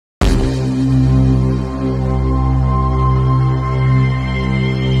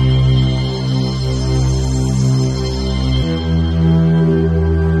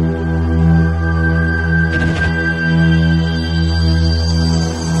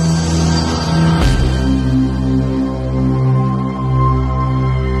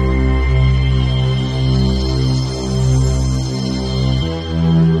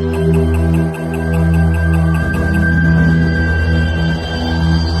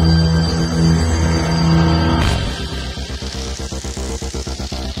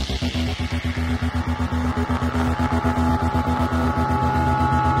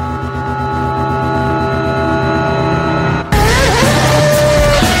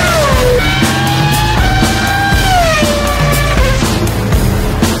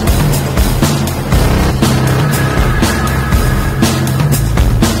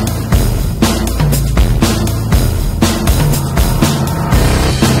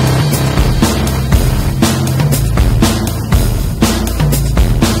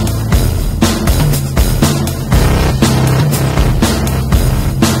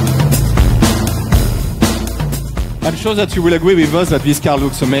sure that you will agree with us that this car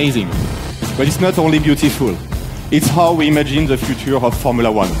looks amazing. But it's not only beautiful. It's how we imagine the future of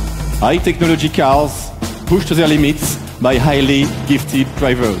Formula One. High technology cars pushed to their limits by highly gifted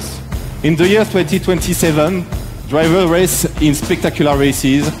drivers. In the year 2027, drivers race in spectacular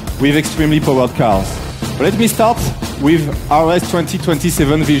races with extremely powered cars. Let me start with RS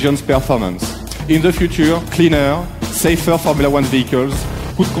 2027 Vision's performance. In the future, cleaner, safer Formula One vehicles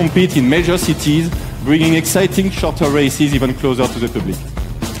could compete in major cities, bringing exciting shorter races even closer to the public.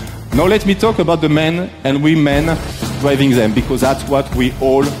 Now let me talk about the men and women driving them, because that's what we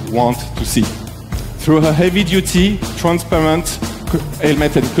all want to see. Through a heavy-duty, transparent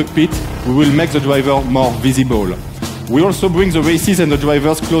helmet and cockpit, we will make the driver more visible. We also bring the races and the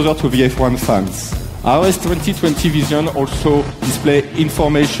drivers closer to the F1 fans. RS 2020 Vision also display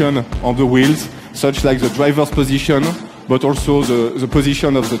information on the wheels, such like the driver's position, but also the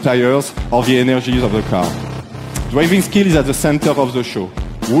position of the tires or the energies of the car. Driving skill is at the center of the show.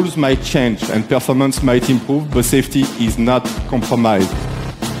 Rules might change and performance might improve, but safety is not compromised.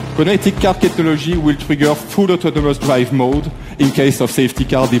 Connected car technology will trigger full autonomous drive mode in case of safety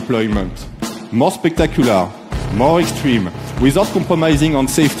car deployment. More spectacular, more extreme, without compromising on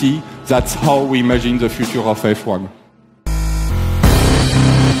safety, that's how we imagine the future of F1.